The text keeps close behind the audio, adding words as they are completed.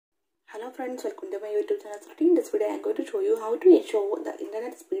Hello friends, welcome to my YouTube channel. So in this video I am going to show you how to show the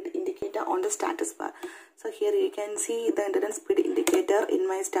internet speed indicator on the status bar. So here you can see the internet speed indicator in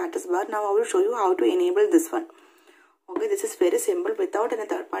my status bar. Now I will show you how to enable this one. Okay, this is very simple. Without any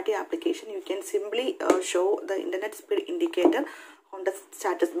third party application, you can simply show the internet speed indicator on the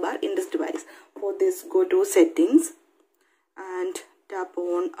status bar in this device. For this, go to settings and tap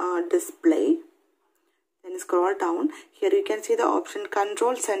on display. Then scroll down. Here you can see the option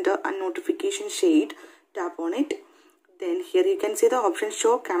control center and notification shade. Tap on it. Then here you can see the option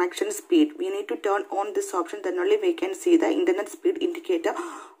show connection speed. We need to turn on this option, then only we can see the internet speed indicator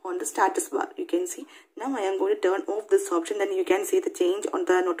on the status bar. You can see. Now I am going to turn off this option, then you can see the change on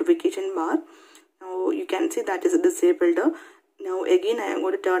the notification bar. Now you can see that is disabled. Now again I am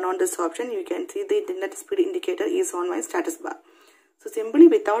going to turn on this option. You can see the internet speed indicator is on my status bar. So simply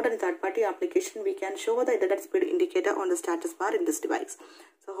without any third party application, we can show the internet speed indicator on the status bar in this device.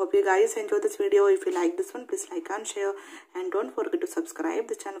 So hope you guys enjoyed this video. If you like this one, please like and share, and don't forget to subscribe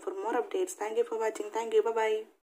the channel for more updates. Thank you for watching. Thank you. Bye bye.